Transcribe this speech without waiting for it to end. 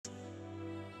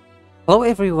Hello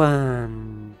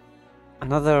everyone!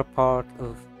 Another part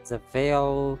of the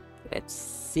Veil. Let's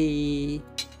see.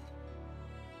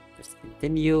 Let's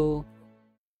continue.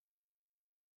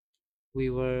 We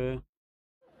were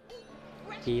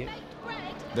here.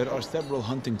 There are several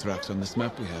hunting tracks on this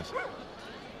map we have.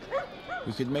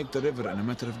 We could make the river in a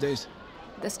matter of days.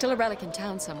 There's still a relic in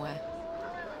town somewhere.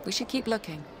 We should keep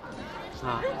looking.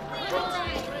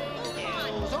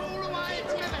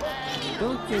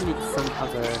 Don't you need some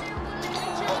other...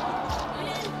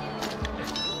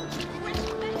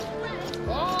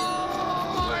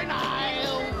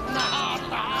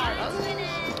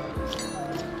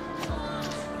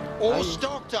 All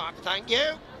stocked up, thank you.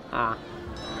 Let's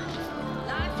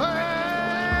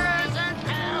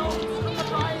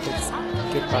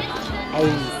get back to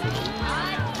Ainsley.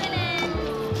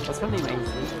 What's her name,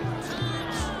 Ainsley?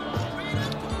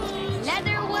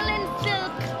 Leather, wool, and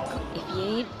silk. If you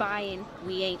ain't buying,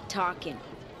 we ain't talking.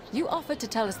 You offered to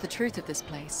tell us the truth of this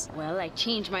place. Well, I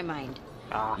changed my mind.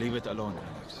 Leave it alone,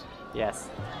 Alex. Yes.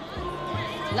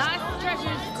 Lost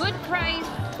treasures, good price.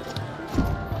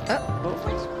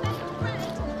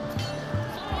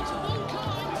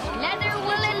 Leather,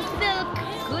 wool, and silk,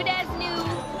 good as new.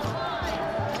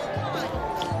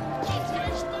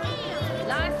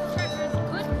 Lost treasures,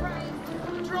 good price.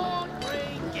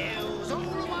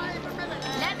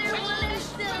 Leather, wool, and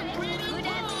silk, good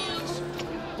as new.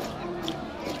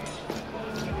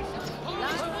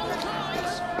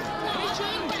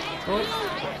 Lost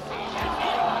treasures,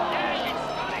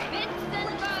 bits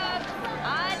and bobs,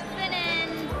 odds and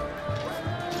ends.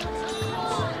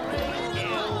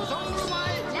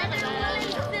 Leather, wool, and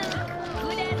silk,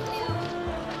 good as new.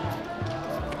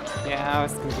 Yeah, I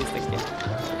was confused again.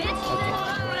 Bits and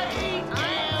bobs,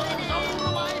 odds and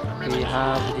ends. We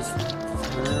have this...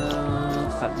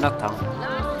 not town.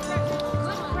 Lost treasures,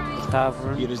 good price.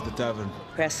 Tavern. Here is the tavern.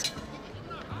 Press.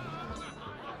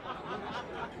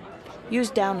 Use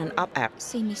down and up arrow.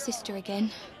 Seen me sister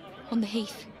again, on the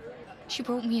heath. She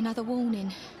brought me another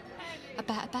warning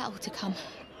about a battle to come.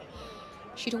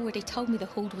 She'd already told me the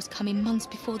horde was coming months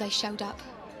before they showed up.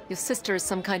 Your sister is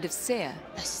some kind of seer.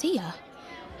 A seer?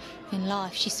 In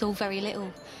life, she saw very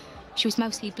little. She was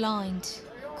mostly blind,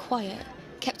 quiet,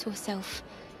 kept to herself.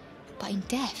 But in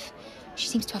death, she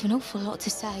seems to have an awful lot to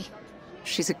say.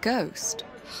 She's a ghost.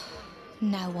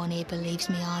 No one here believes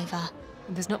me either.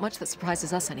 And there's not much that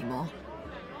surprises us anymore.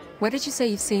 Where did you say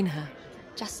you've seen her?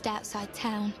 Just outside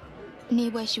town,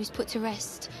 near where she was put to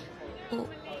rest.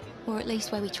 Or at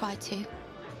least where we tried to.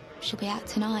 She'll be out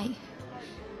tonight.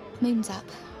 Moon's up.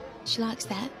 She likes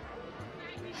that.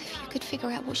 If you could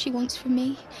figure out what she wants from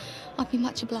me, I'd be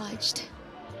much obliged.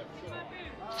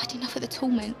 I've had enough of the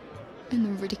torment and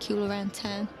the ridicule around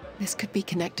town. This could be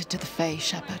connected to the Fae,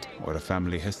 Shepherd. Or a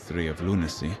family history of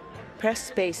lunacy.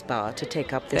 Press spacebar to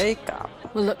take up this. Take up.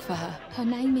 We'll look for her. Her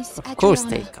name is Of Adriana. course,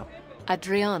 take up.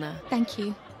 Adriana. Thank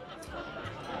you.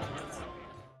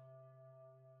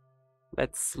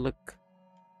 Let's look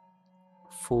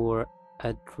for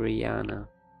Adriana.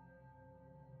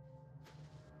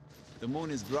 The moon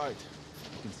is bright.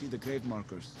 You can see the grave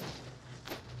markers.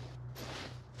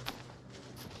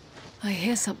 I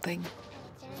hear something.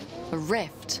 A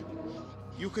rift.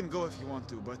 You can go if you want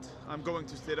to, but I'm going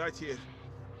to stay right here.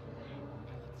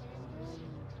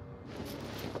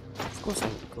 Of course I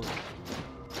will go.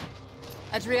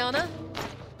 Adriana?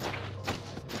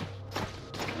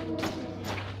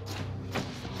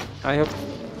 I hope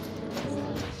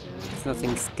it's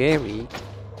nothing scary.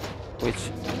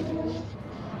 Which...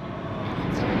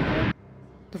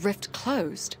 The rift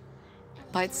closed.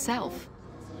 By itself.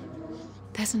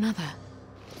 There's another.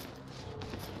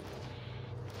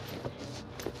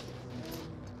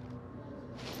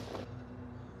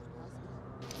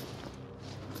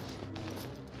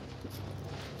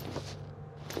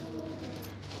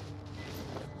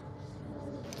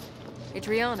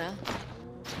 Adriana?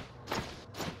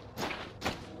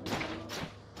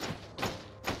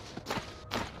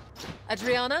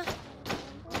 Adriana?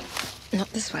 Not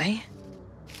this way.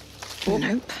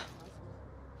 Nope.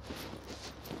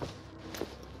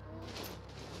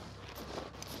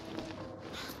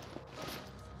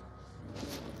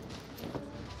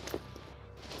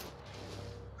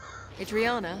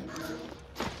 Adriana?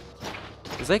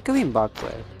 Was I going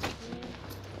backward?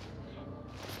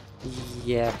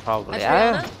 Yeah, probably.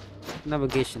 Adriana?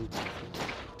 Navigation.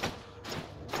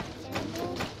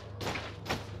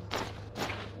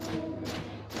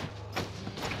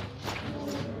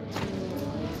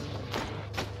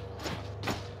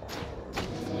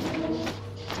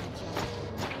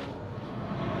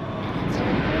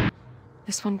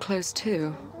 This one closed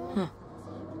too. Huh.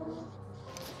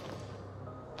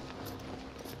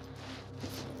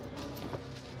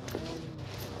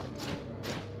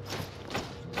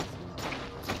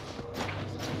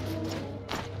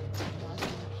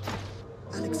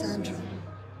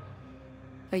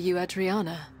 Are you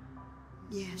Adriana?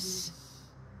 Yes.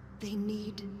 They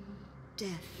need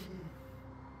death.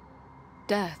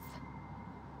 Death?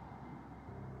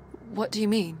 What do you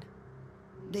mean?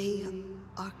 They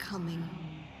are coming.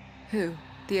 Who?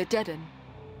 The Adedan?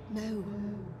 No.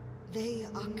 They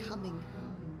are coming.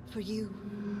 For you,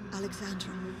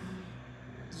 Alexandra.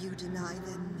 You deny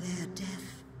them their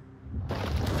death.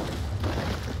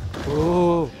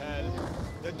 Oh. Hell.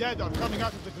 The dead are coming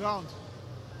out of the ground.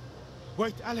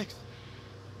 Wait, Alex.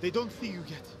 They don't see you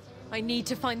yet. I need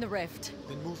to find the rift.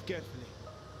 Then move carefully.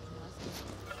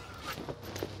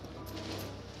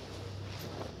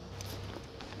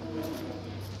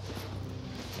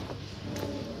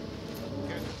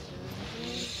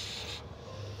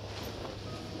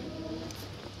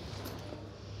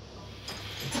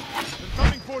 They're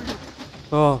coming for you.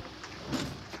 Oh.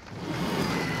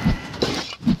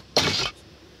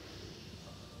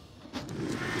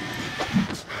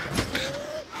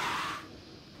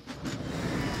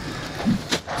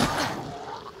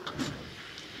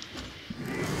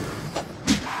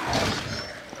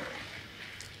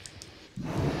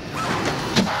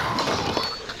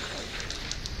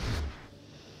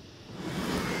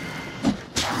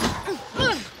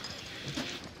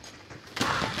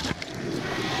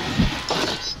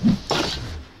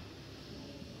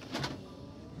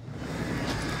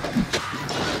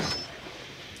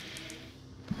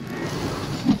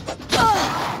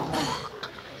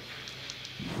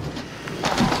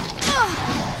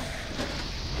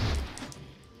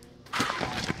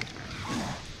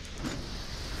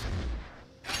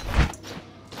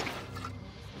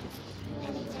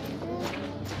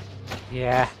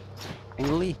 Yeah,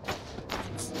 finally.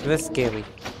 It was scary.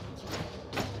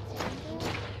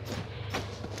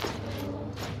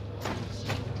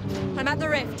 I'm at the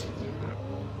rift.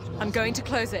 I'm going to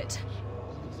close it.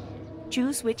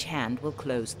 Choose which hand will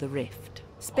close the rift.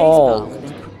 Spacebar Oh. will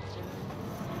increase.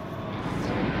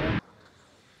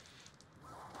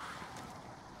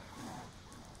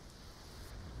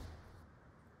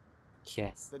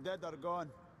 Yes. The dead are gone.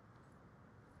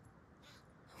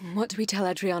 What do we tell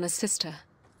Adriana's sister?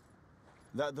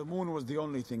 That the moon was the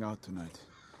only thing out tonight.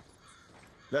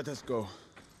 Let us go.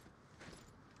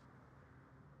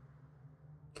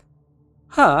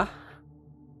 Huh?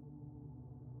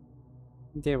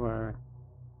 They were.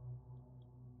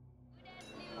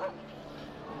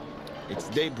 It's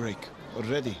daybreak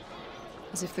already.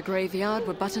 As if the graveyard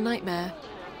were but a nightmare.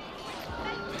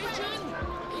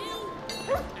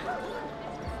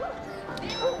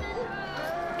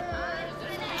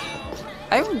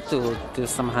 I want to do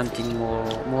some hunting,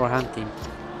 more hunting.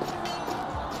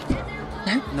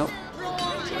 No? No.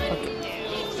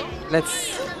 Okay.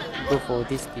 Let's go for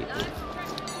these people.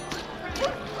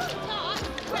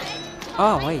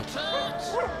 Oh wait,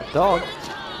 a dog.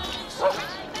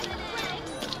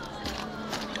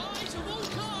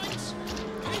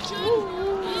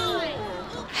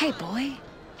 Hey, boy.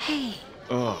 Hey.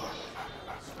 Oh,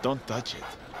 don't touch it.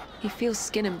 He feels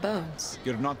skin and bones.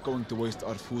 You're not going to waste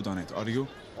our food on it, are you?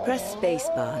 Press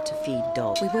spacebar to feed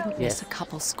dog. We wouldn't miss Yes. a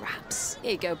couple scraps.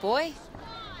 Here you go, boy.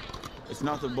 It's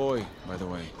not a boy, by the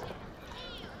way.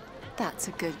 That's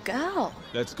a good girl.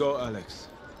 Let's go, Alex,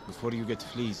 before you get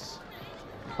fleas.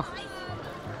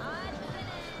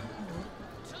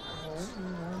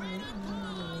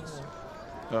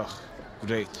 Ugh,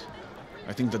 great.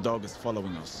 I think the dog is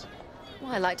following us.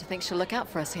 Well, I like to think she'll look out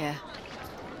for us here.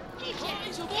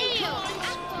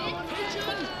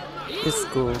 It's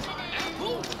cool.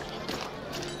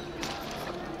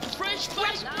 Fresh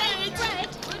bread.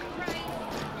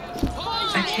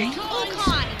 Okay. All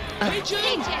kinds.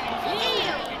 Pigeon.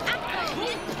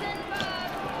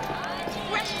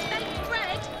 Fresh baked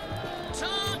bread.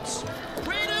 Tarts.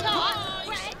 Bread and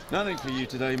pies. Nothing for you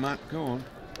today, Matt. Go on.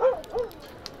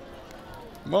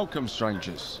 Welcome,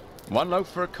 strangers. One loaf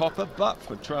for a copper, but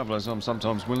for travellers, I'm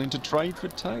sometimes willing to trade for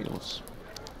tales.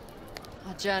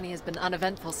 Our journey has been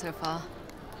uneventful so far.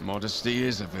 Modesty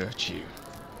is a virtue.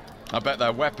 I bet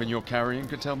that weapon you're carrying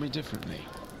could tell me differently.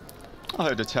 I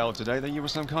heard a tale today that you were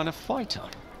some kind of fighter.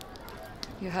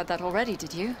 You heard that already,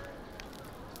 did you?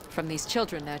 From these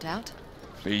children, no doubt.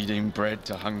 Feeding bread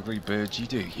to hungry birds, you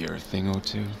do hear a thing or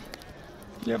two.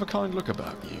 You have a kind look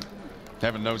about you.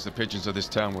 Heaven knows the pigeons of this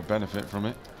town would benefit from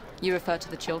it. You refer to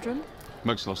the children?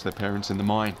 Most lost their parents in the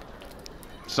mine.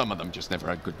 Some of them just never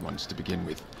had good ones to begin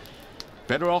with.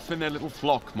 Better off in their little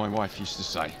flock, my wife used to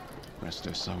say. Rest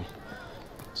her soul.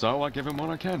 So I give them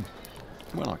what I can.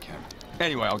 When I can.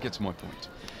 Anyway, I'll get to my point.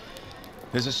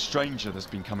 There's a stranger that's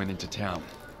been coming into town.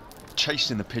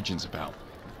 Chasing the pigeons about.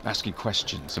 Asking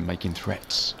questions and making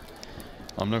threats.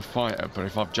 I'm no fighter, but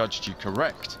if I've judged you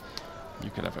correct, You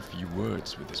could have a few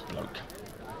words with this bloke.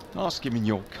 Ask him in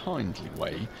your kindly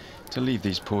way to leave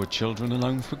these poor children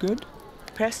alone for good.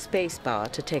 Press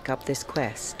spacebar to take up this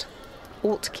quest.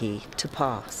 Alt key to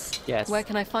pass. Yes. Where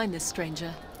can I find this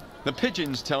stranger? The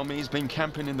pigeons tell me he's been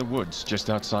camping in the woods just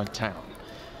outside town.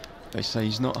 They say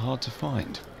he's not hard to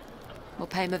find. We'll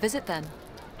pay him a visit then.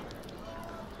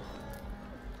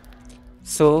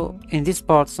 So in this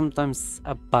part, sometimes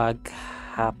a bug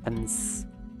happens,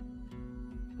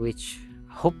 which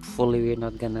hopefully we're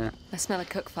not gonna I smell a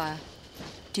cook fire.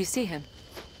 Do you see him?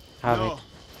 have No.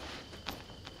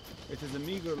 it. It is a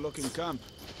meager-looking camp.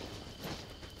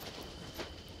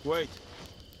 Wait.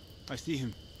 I see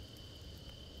him.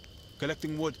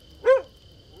 Collecting wood.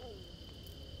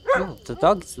 Oh, the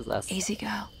dog is with us. Easy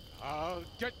girl. I'll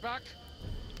get back.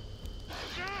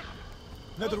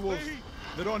 Netherwolf.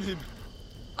 They're on him.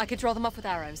 I could draw them off with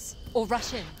arrows. Or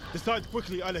rush in. Decide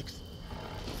quickly, Alex.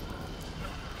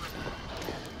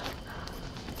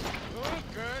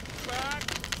 Get back.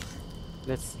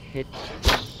 Let's hit.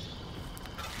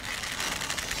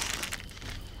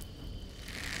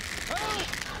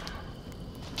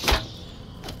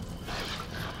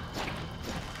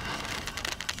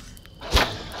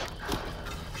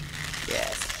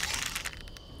 Yes.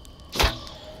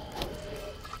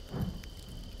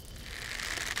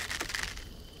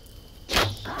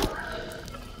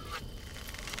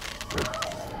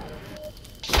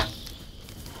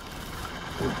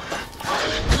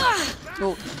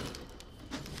 Oh.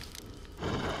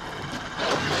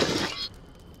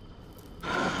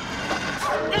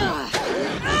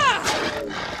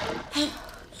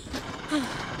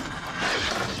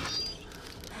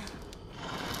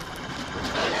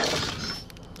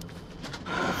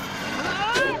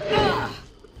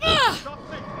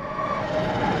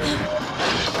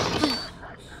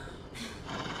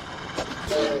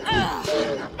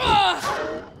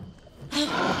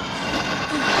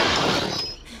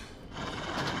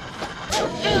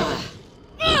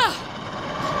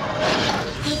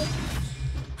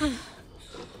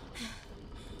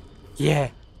 Yeah.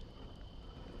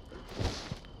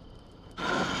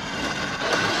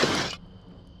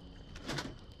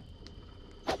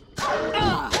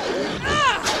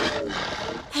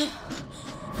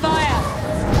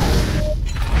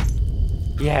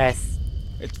 Yes.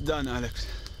 It's done, Alex.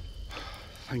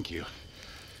 Thank you.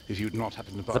 If you'd not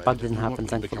happened to buy The bug it, didn't what happen,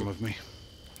 would have become thankfully. of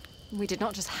me? We did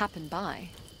not just happen by.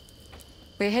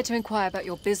 We're here to inquire about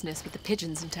your business with the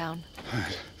pigeons in town.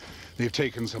 They've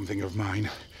taken something of mine.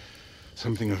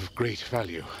 Something of great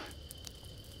value.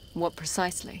 What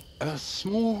precisely? A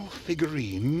small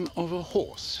figurine of a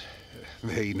horse.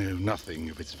 They know nothing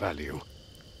of its value.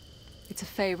 It's a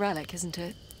Fey relic, isn't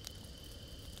it?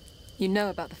 You know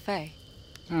about the Fey.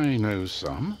 I know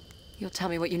some. You'll tell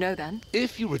me what you know then?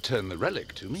 If you return the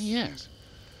relic to me, yes.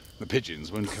 The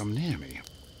pigeons won't come near me.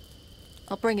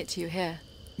 I'll bring it to you here.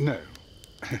 No.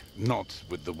 Not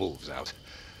with the wolves out.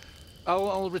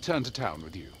 I'll return to town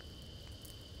with you.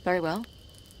 Very well.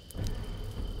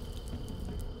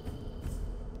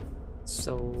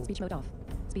 So Speech mode off.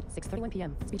 Speed 6:31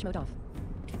 p.m. Speech mode off.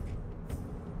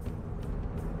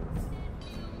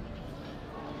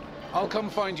 I'll come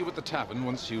find you at the tavern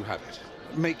once you have it.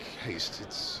 Make haste.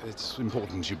 It's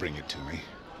important you bring it to me.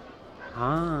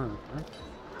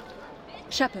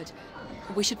 Shepherd,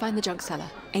 we should find the junk seller,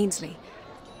 Ainsley.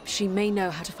 She may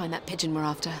know how to find that pigeon we're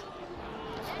after.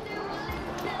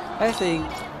 I think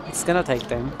it's gonna take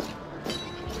them,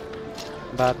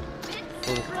 but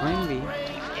for the time being,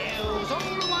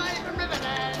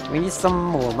 we need some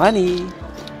more money.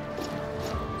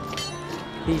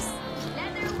 Please.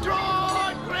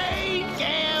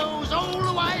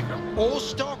 All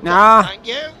stocked Nah. up, thank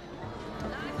you.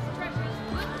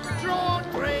 Drawn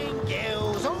green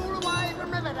gills all the way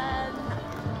from Riverdale.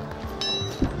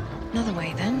 Another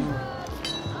way then.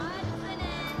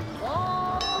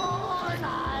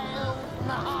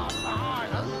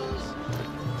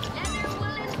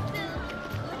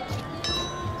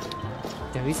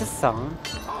 There is a song.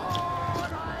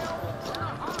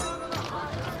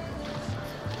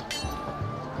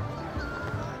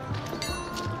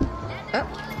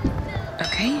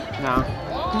 Okay. No.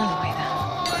 Another way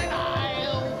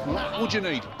then. What would you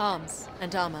need? Arms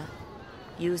and armor.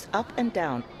 Use up and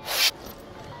down.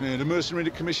 Yeah, the mercenary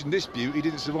that commissioned this beauty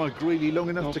didn't survive greedy long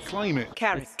enough to claim it.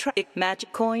 Character.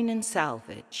 Magic coin and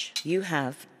salvage. You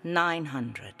have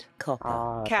 900 copper.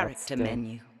 Ah, Character that's good.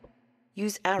 menu.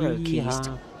 Use arrow keys.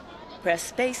 Yeah.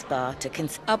 Press spacebar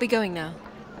to I'll be going now.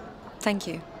 Thank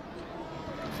you.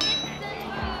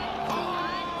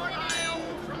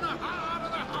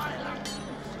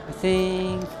 I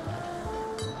think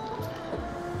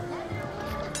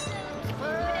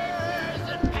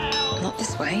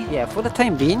way. Yeah, for the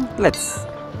time being, let's...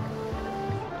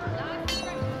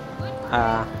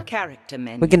 Character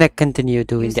menu. we're gonna continue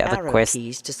doing Use the other arrow quest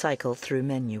keys to cycle through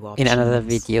menu in another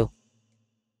options. video.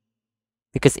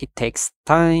 Because it takes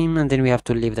time and then we have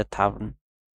to leave the tavern.